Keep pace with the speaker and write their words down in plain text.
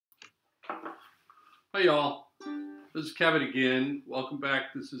Hi y'all, this is Kevin again. Welcome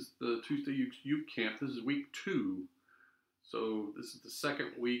back. This is the Tuesday Uke Camp. This is week 2. So this is the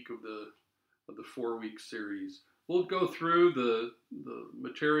second week of the 4-week series. We'll go through the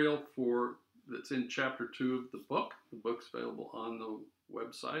material that's in chapter 2 of the book. The book's available on the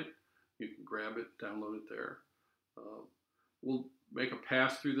website. You can grab it, download it there. We'll make a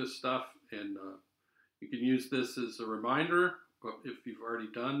pass through this stuff, and you can use this as a reminder if you've already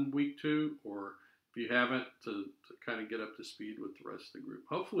done week 2, or if you haven't, to kind of get up to speed with the rest of the group.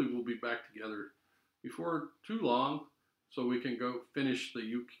 Hopefully we'll be back together before too long so we can go finish the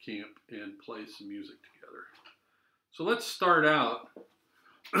Uke Camp and play some music together. So let's start out.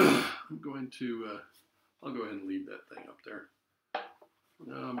 I'll go ahead and leave that thing up there.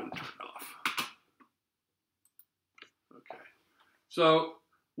 Now I'm going to turn it off. Okay. So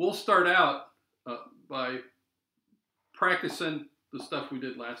we'll start out by practicing the stuff we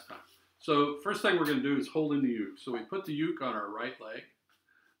did last time. So first thing we're going to do is hold in the uke. So we put the uke on our right leg.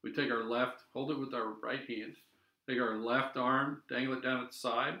 We take our left, hold it with our right hand. Take our left arm, dangle it down at the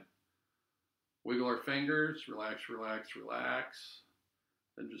side. Wiggle our fingers, relax, relax, relax.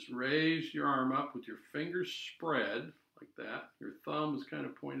 Then just raise your arm up with your fingers spread like that. Your thumb is kind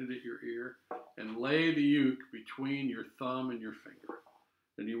of pointed at your ear. And lay the uke between your thumb and your finger.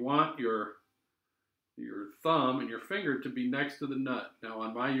 And you want your thumb and your finger to be next to the nut. Now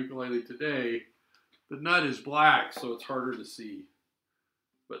on my ukulele today, the nut is black, so it's harder to see.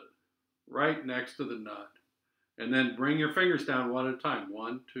 But right next to the nut. And then bring your fingers down one at a time.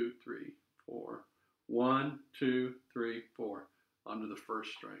 1, 2, 3, 4. 1, 2, 3, 4. Onto the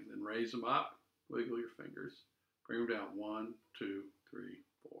first string. Then raise them up. Wiggle your fingers. Bring them down. 1, 2, 3,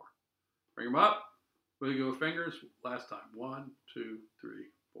 4. Bring them up. Wiggle your fingers. Last time. 1, 2, 3,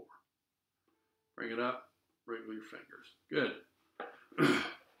 4. Bring it up, wiggle your fingers. Good.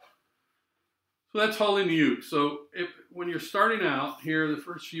 So that's holding the uke. So when you're starting out here the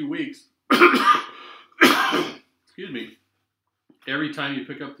first few weeks, excuse me, every time you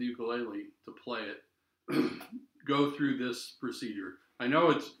pick up the ukulele to play it, go through this procedure. I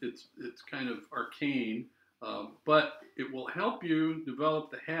know it's kind of arcane, but it will help you develop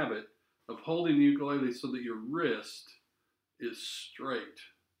the habit of holding the ukulele so that your wrist is straight.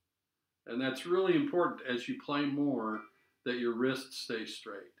 And that's really important as you play more, that your wrist stays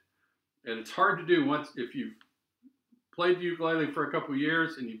straight. And it's hard to do if you've played the ukulele for a couple of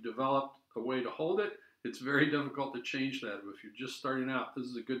years and you've developed a way to hold it. It's very difficult to change that. If you're just starting out, this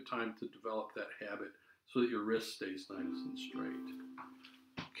is a good time to develop that habit so that your wrist stays nice and straight.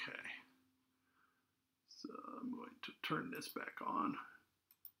 Okay. So I'm going to turn this back on.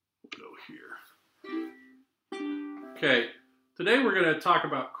 We'll go here. Okay. Today we're going to talk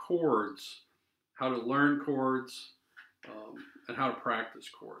about chords, how to learn chords, and how to practice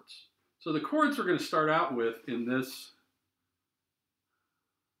chords. So the chords we're going to start out with in this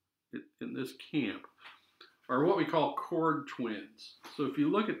camp are what we call chord twins. So if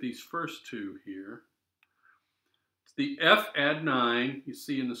you look at these first two here, it's the F add 9. You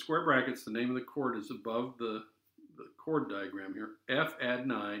see in the square brackets the name of the chord is above the chord diagram here. F add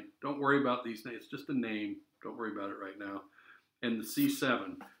 9. Don't worry about these names. It's just a name. Don't worry about it right now. And the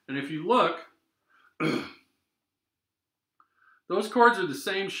C7. And if you look, those chords are the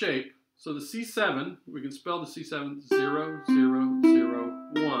same shape. So the C7, we can spell the C7 0, 0,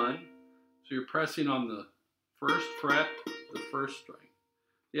 0, 1. So you're pressing on the first fret, the first string.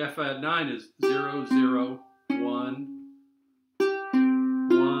 The F add 9 is 0, 0, 1, 1,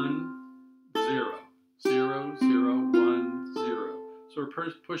 0. 0, 0, 1, 0. So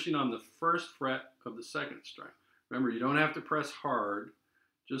we're pushing on the first fret of the second string. Remember, you don't have to press hard,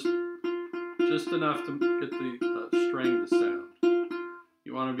 just enough to get the string to sound.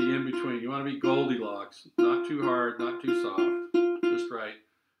 You want to be in between. You want to be Goldilocks, not too hard, not too soft, just right.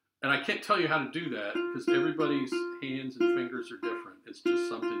 And I can't tell you how to do that because everybody's hands and fingers are different. It's just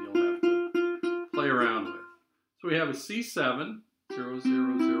something you'll have to play around with. So we have a C7, 0,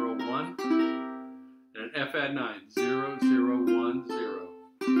 0, 0, 1, and an F add 9, 0, 0, 1, 0.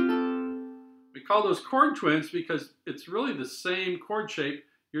 We call those chord twins because it's really the same chord shape.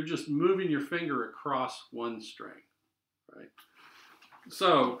 You're just moving your finger across one string, right?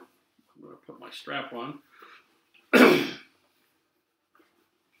 So I'm going to put my strap on.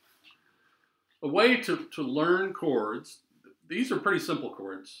 A way to learn chords, these are pretty simple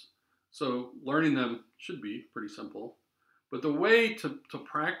chords, so learning them should be pretty simple. But the way to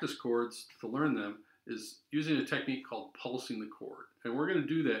practice chords, to learn them, is using a technique called pulsing the chord. And we're going to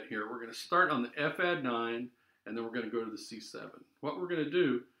do that here. We're going to start on the F add 9, and then we're going to go to the C7. What we're going to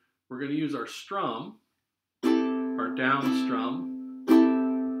do, we're going to use our strum, our down strum.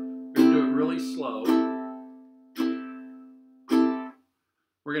 We're going to do it really slow,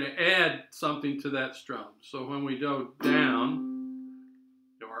 we're going to add something to that strum. So when we go down,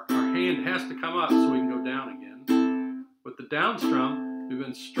 you know, our hand has to come up so we can go down again. With the down strum, we've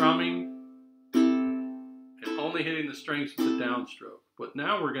been strumming and only hitting the strings with the downstroke. But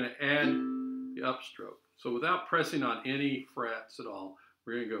now we're going to add the upstroke. So without pressing on any frets at all,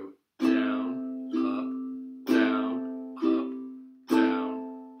 we're going to go down, up, down, up, down,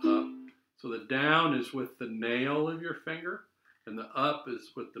 up. So the down is with the nail of your finger, and the up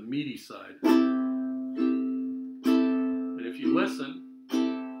is with the meaty side. And if you listen,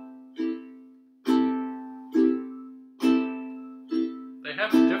 they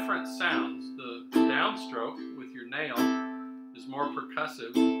have different sounds. The downstroke with your nail is more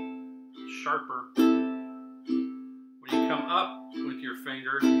percussive, sharper. When you come up with your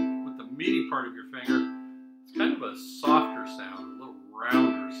finger, with the meaty part of your finger, it's kind of a softer sound, a little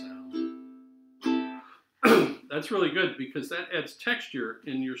rounder sound. That's really good because that adds texture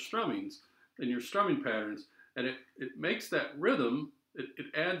in your strummings, in your strumming patterns, and it makes that rhythm, it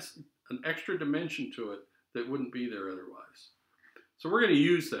adds an extra dimension to it that wouldn't be there otherwise. So we're going to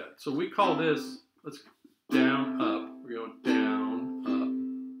use that. So we call this, let's down, up. We're going down, up,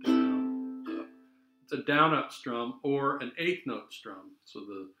 down, up. It's a down, up strum or an eighth note strum. So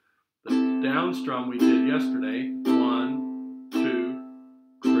the down strum we did yesterday, 1, 2,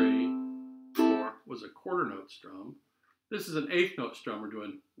 3, 4, was a quarter note strum. This is an eighth note strum. We're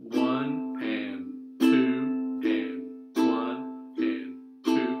doing 1 and 2 and 1 and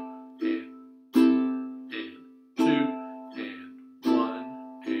 2 and 2 and 1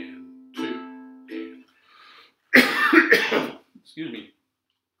 and 2 and excuse me.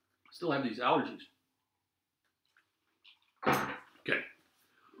 Still have these allergies. Okay.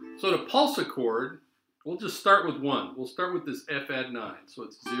 So to pulse a chord, we'll just start with 1. We'll start with this F add 9. So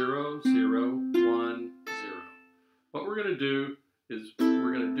it's 0, 0, 1, 0. What we're going to do is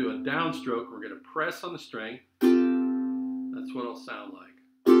we're going to do a downstroke. We're going to press on the string. That's what it'll sound like.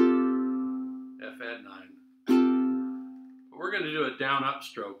 F add 9. But we're going to do a down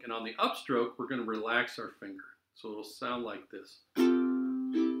upstroke. And on the upstroke, we're going to relax our finger. So it'll sound like this.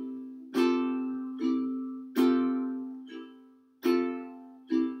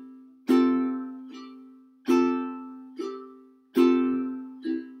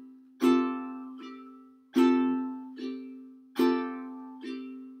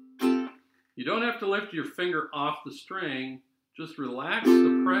 You don't have to lift your finger off the string, just relax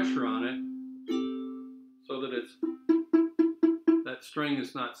the pressure on it so that that string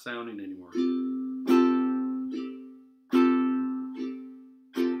is not sounding anymore.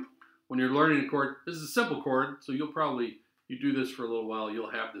 When you're learning a chord, this is a simple chord, so you do this for a little while,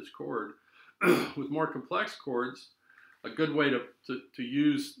 you'll have this chord. With more complex chords, a good way to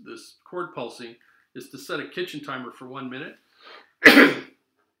use this chord pulsing is to set a kitchen timer for 1 minute.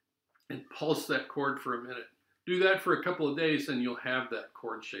 And pulse that chord for a minute. Do that for a couple of days and you'll have that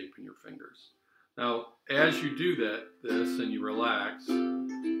chord shape in your fingers. Now, as you do this and you relax,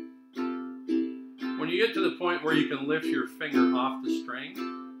 when you get to the point where you can lift your finger off the string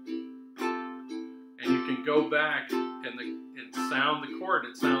and you can go back and sound the chord,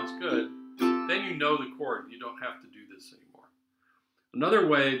 it sounds good, then you know the chord. You don't have to do this anymore. Another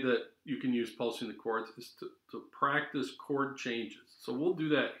way that you can use pulsing the chords is to practice chord changes. So we'll do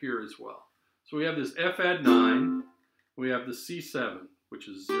that here as well. So we have this F add 9, we have the C7, which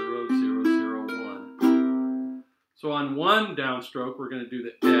is 0, 0, 0, 1. So on 1 downstroke, we're going to do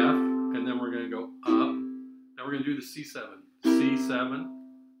the F, and then we're going to go up, and we're going to do the C7. C7,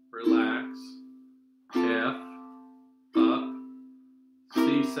 relax, F, up,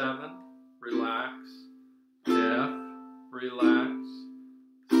 C7, relax, F, relax,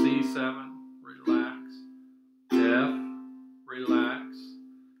 C7, relax, F, relax,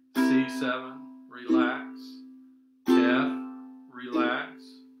 C7, relax, F, relax,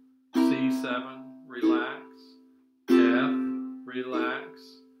 C7, relax, F,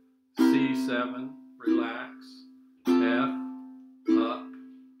 relax, C7, relax, F, up,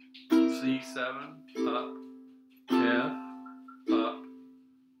 C7, up, F, up,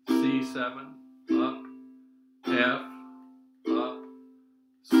 C7, up, F, up,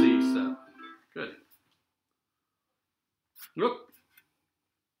 C7. Good. Whoop.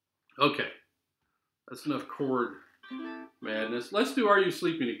 Okay. That's enough chord madness. Let's do Are You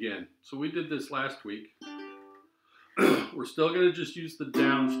Sleeping again. So we did this last week. We're still going to just use the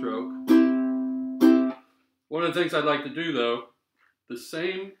downstroke. One of the things I'd like to do though, the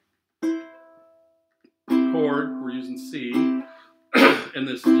same chord, we're using C, and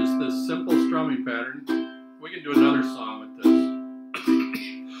just this simple strumming pattern. We can do another song with this.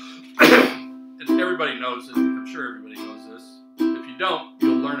 everybody knows it. I'm sure everybody knows this. If you don't,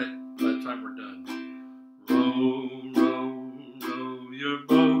 you'll learn it by the time we're done. Row, row, row your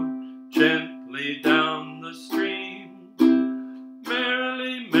boat gently down the stream.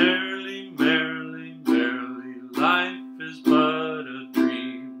 Merrily, merrily, merrily, merrily, life is but a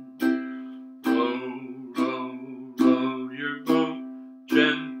dream. Row, row, row your boat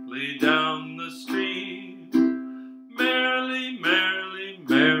gently down the stream. Merrily, merrily,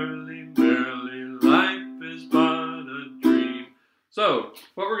 merrily, merrily, life is but a dream. So,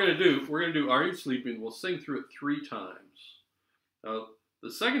 what we're going to do, Are You Sleeping? We'll sing through it 3 times.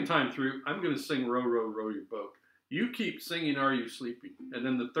 The second time through, I'm going to sing Row, Row, Row Your Boat. You keep singing Are You Sleeping? And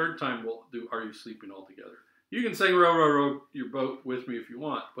then the third time we'll do Are You Sleeping all together. You can sing Row, Row, Row Your Boat with me if you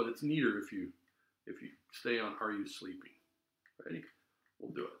want, but it's neater if you stay on Are You Sleeping. Ready?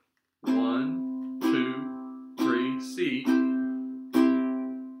 We'll do it. 1, 2, 3, C.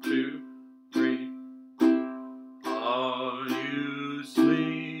 2, 3. Are you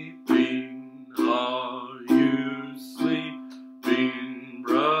sleeping? Are you sleeping,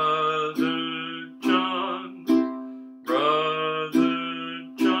 Brother John? Brother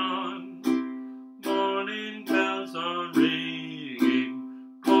John, morning bells are ringing,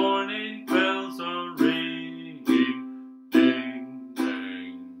 morning bells are ringing, ding,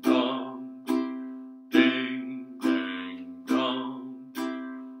 dang, dong, ding, dang, dong.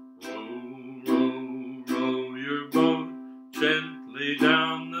 Row, row, row your boat gently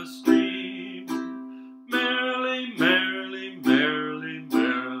down the stream. Merrily, merrily, merrily,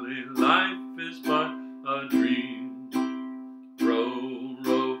 merrily, life is but a dream. Row,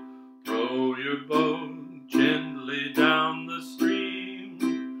 row, row your boat gently down the stream.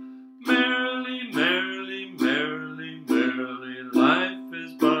 Merrily, merrily, merrily, merrily, life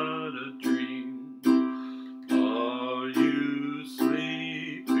is but a dream. Are you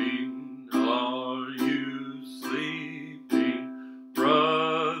sleeping? Are you sleeping,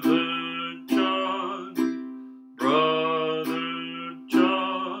 Brother John? Brother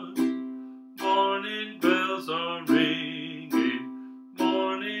John, morning bells are ringing,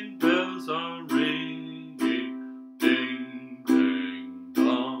 morning bells are ringing, ding, dang,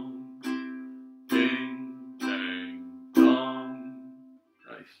 dong, ding, dang, dong.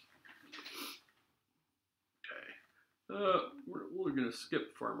 Nice. Okay. We're going to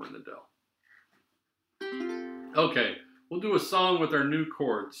skip Farmer in the Dell. Okay. We'll do a song with our new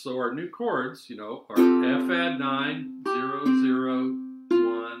chords. So our new chords, are F add 9, 0, 0,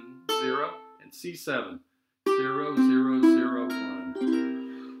 1, 0, and C7, 0, 0, 0, 1.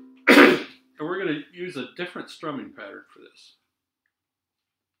 And we're going to use a different strumming pattern for this.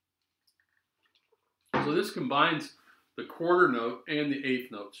 So this combines the quarter note and the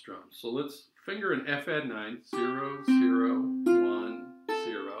 8th note strum. So let's finger an F add 9, 0, 0, 1,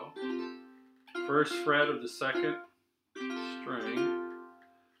 0. First fret of the second string.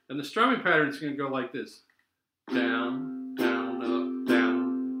 And the strumming pattern is going to go like this. Down, down, up,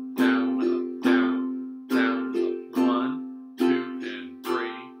 down, down, up, down, down, up. 1, 2, and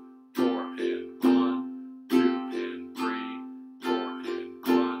 3, 4, and 1, 2, and 3, 4, and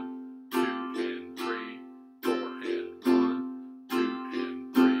 1, 2, and 3, 4, and 1, 2, and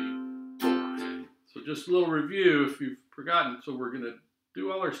 3, 4, and. So just a little review if you've forgotten. So we're going to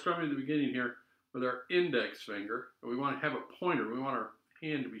do all our strumming at the beginning here with our index finger, and we want to have a pointer. We want our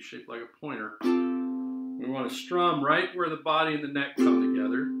hand to be shaped like a pointer. We want to strum right where the body and the neck come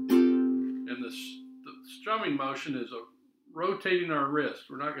together. And the strumming motion is rotating our wrist.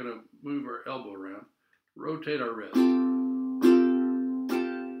 We're not going to move our elbow around. Rotate our wrist.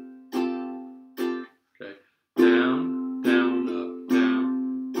 Okay. Down, down, up,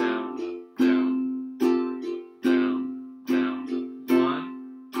 down, down, up, down, down, down, up.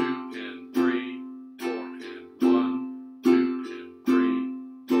 1, 2, and 3, 4, and 1, 2, and 3,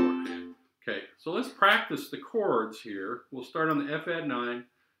 4, and. Okay, so let's practice the chords here. We'll start on the F add 9.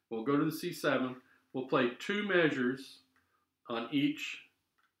 We'll go to the C7. We'll play 2 measures on each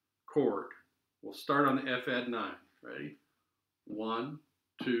chord. We'll start on the F add 9. Ready? 1,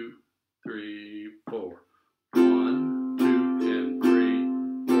 2, 3, 4. 1, 2, and 3,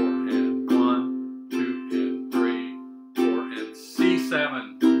 4, and 1, 2, and 3, 4, and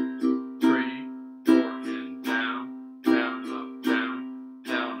C7. 3, 4, and down, down, up, down,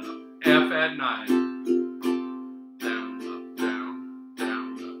 down, up. F add 9.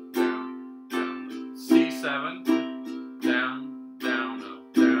 C7, down, down,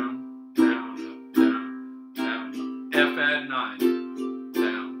 up, down, down, up, down, down, up. F add 9,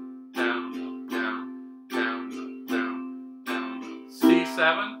 down, down, up, down, down, up, down, down, up.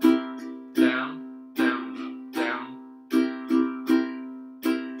 C7, down, down, up, down.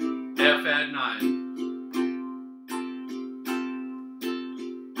 F add 9.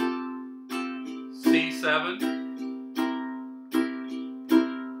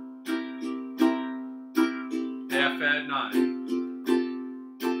 add 9.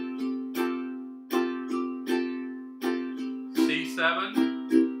 C7.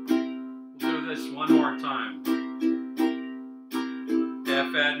 We'll do this one more time.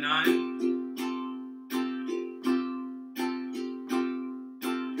 F add 9.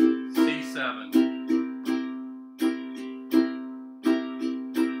 C7.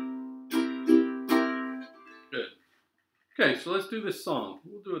 Good. Okay, so let's do this song.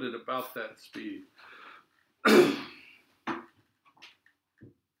 We'll do it at about that speed.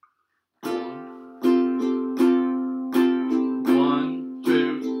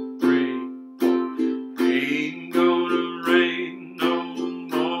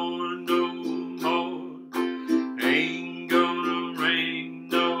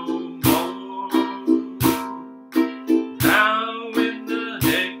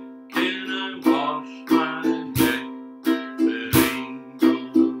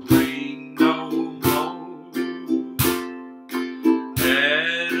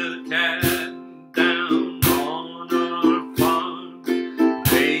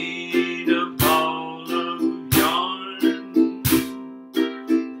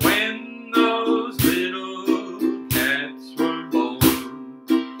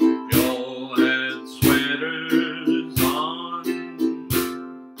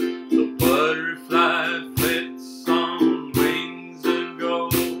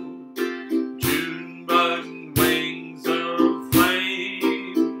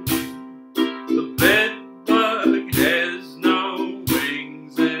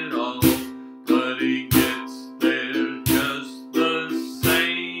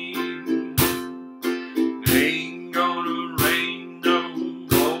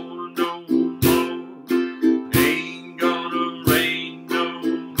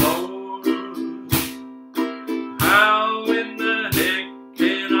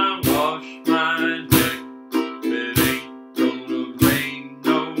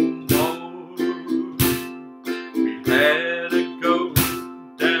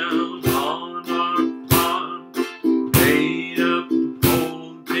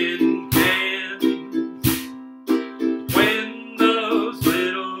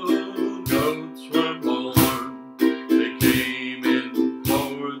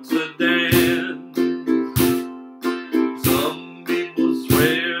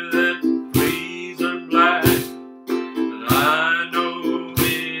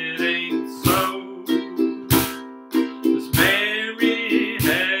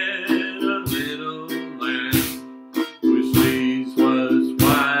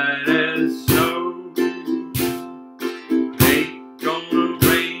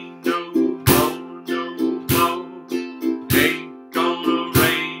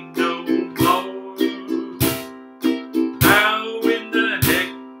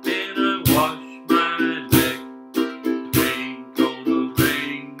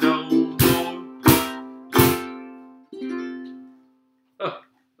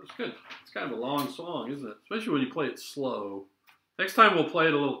 Good. It's kind of a long song, isn't it? Especially when you play it slow. Next time we'll play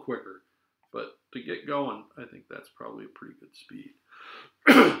it a little quicker. But to get going, I think that's probably a pretty good speed.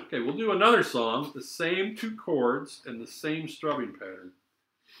 Okay, we'll do another song, the same 2 chords and the same strumming pattern.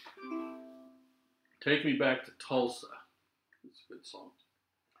 Take Me Back to Tulsa. It's a good song.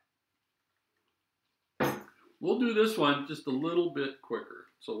 We'll do this one just a little bit quicker.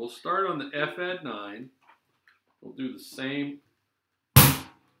 So we'll start on the F add 9. We'll do the same.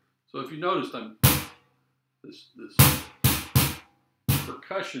 So if you noticed, this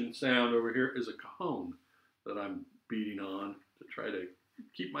percussion sound over here is a cajon that I'm beating on to try to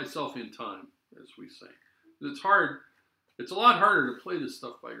keep myself in time as we sing. It's hard. It's a lot harder to play this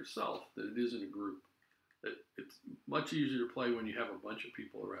stuff by yourself than it is in a group. It's much easier to play when you have a bunch of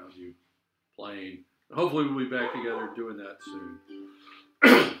people around you playing. Hopefully we'll be back together doing that soon.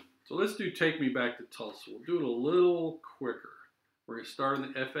 So let's do Take Me Back to Tulsa. We'll do it a little quicker. We're going to start on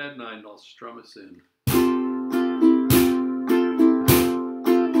the F add 9 and I'll strum us in. 1,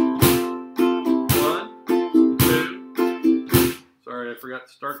 2. Sorry, I forgot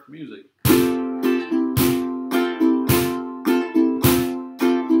to start the music.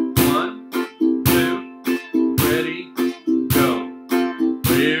 1, 2, ready, go.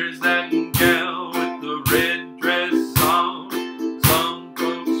 Where's that gal with the red dress on? Some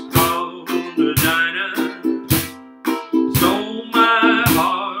folks call her Dinah. Stole my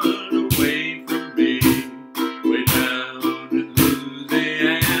heart away from me, way down in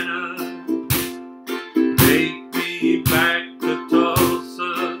Louisiana. Take me back to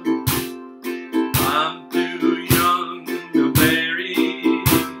Tulsa. I'm too young to marry.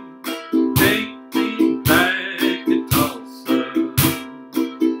 Take me back to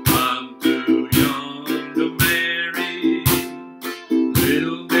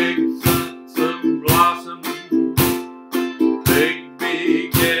Little big sons of blossom, big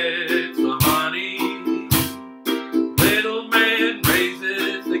big heads of honey. Little man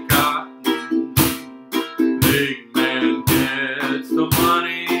raises the cotton, big man gets the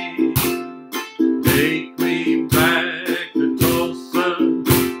money. Take me back to Tulsa,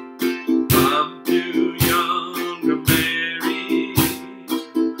 I'm too young to marry.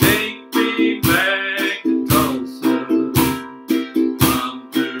 Take me back to Tulsa,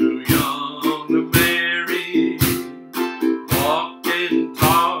 I'm too young to marry. Walk and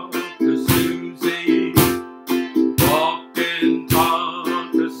talk to Susie, walk and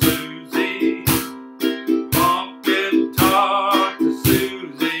talk to Susie, walk and talk to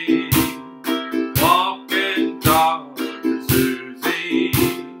Susie, walk and talk to Susie.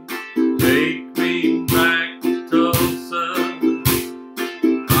 Take me back to Tulsa,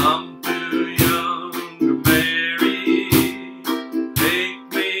 I'm too young to marry.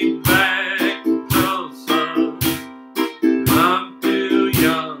 Take me back to Tulsa, I'm too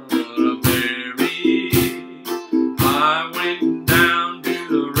young to marry. I went down to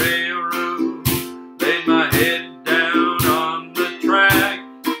the railroad, laid my head down on the track,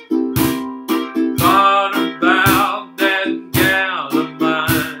 thought about that gal of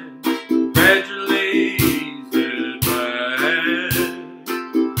mine, gradually eased back.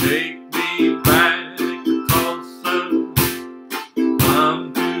 Take me back to Tulsa,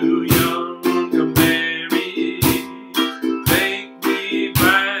 I'm too young to marry. Take me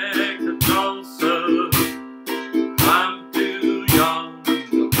back to Tulsa, I'm too young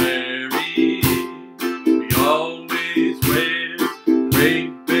to marry. We always wear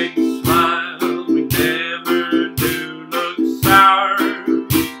great big smiles, we never do look sour.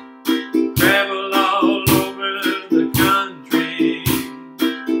 Travel all over the country,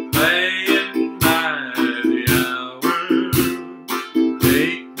 playing by the hour.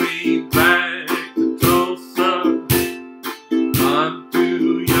 Take me back to Tulsa, I'm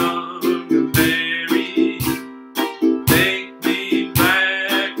too young to marry. Take me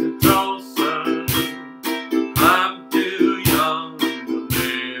back to Tulsa, I'm too young to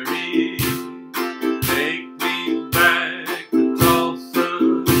marry. Take me back to Tulsa,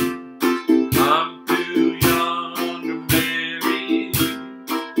 I'm too young to marry.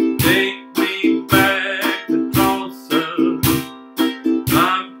 Take me back to Tulsa,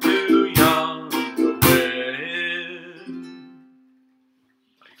 I'm too young to wed.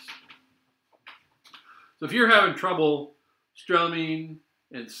 So if you're having trouble strumming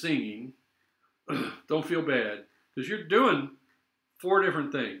and singing, don't feel bad, because you're doing 4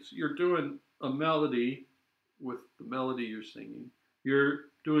 different things. You're doing a melody with the melody you're singing.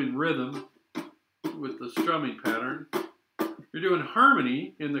 You're doing rhythm with the strumming pattern. You're doing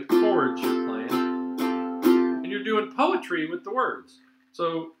harmony in the chords you're playing. And you're doing poetry with the words.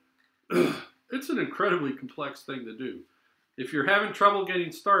 So it's an incredibly complex thing to do. If you're having trouble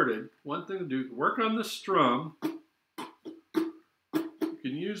getting started, one thing to do, work on the strum. You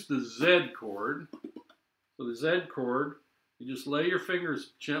can use the Z chord. So the Z chord, you just lay your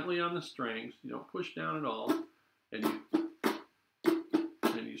fingers gently on the strings. You don't push down at all. And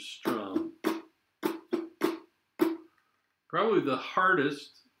you strum. Probably the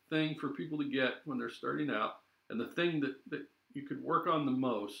hardest thing for people to get when they're starting out, and the thing that you could work on the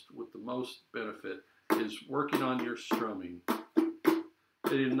most with the most benefit, is working on your strumming.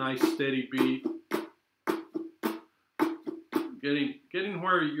 Getting a nice steady beat. Getting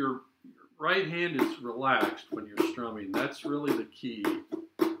where your right hand is relaxed when you're strumming. That's really the key.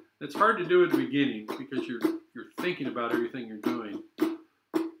 It's hard to do at the beginning because you're thinking about everything you're doing.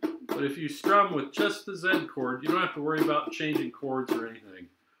 But if you strum with just the Z chord, you don't have to worry about changing chords or anything.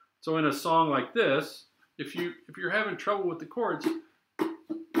 So in a song like this, if you're having trouble with the chords,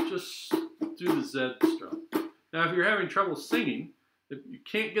 just do the Z strum. Now if you're having trouble singing, if you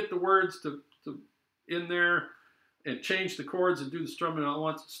can't get the words to in there and change the chords and do the strumming all at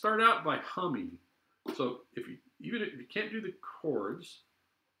once, start out by humming. So even if you can't do the chords,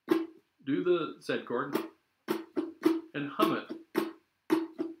 do the Z chord and hum it.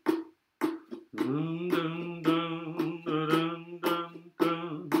 Dun, dun, dun, dun, dun,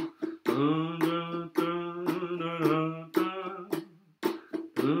 dun, dun, dun, dun, dun,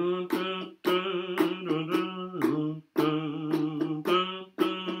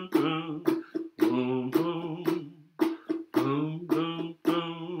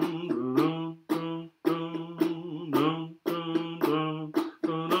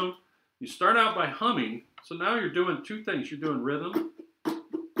 You start out by humming, so now you're doing 2 things. You're doing rhythm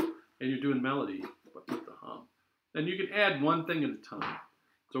and you're doing melody with the hum. And you can add 1 thing at a time.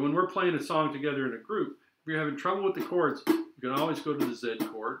 So when we're playing a song together in a group, if you're having trouble with the chords, you You can always go to the Z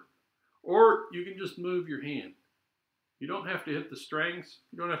chord, or you can just move your hand. You don't have to hit the strings.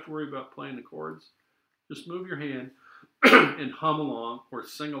 You don't have to worry about playing the chords. Just move your hand and hum along or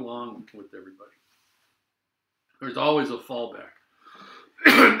sing along with everybody. There's always a fallback.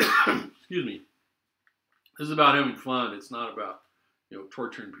 Excuse me. This is about having fun. It's not about,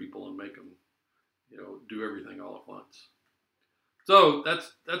 torturing people and make them, do everything all at once. So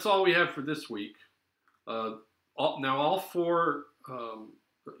that's all we have for this week. All 4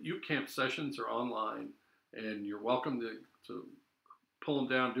 Uke Camp sessions are online, and you're welcome to pull them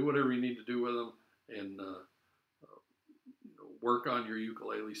down, do whatever you need to do with them, and work on your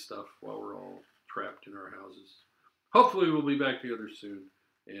ukulele stuff while we're all trapped in our houses. Hopefully we'll be back together soon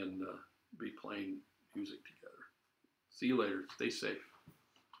and be playing music together. See you later. Stay safe.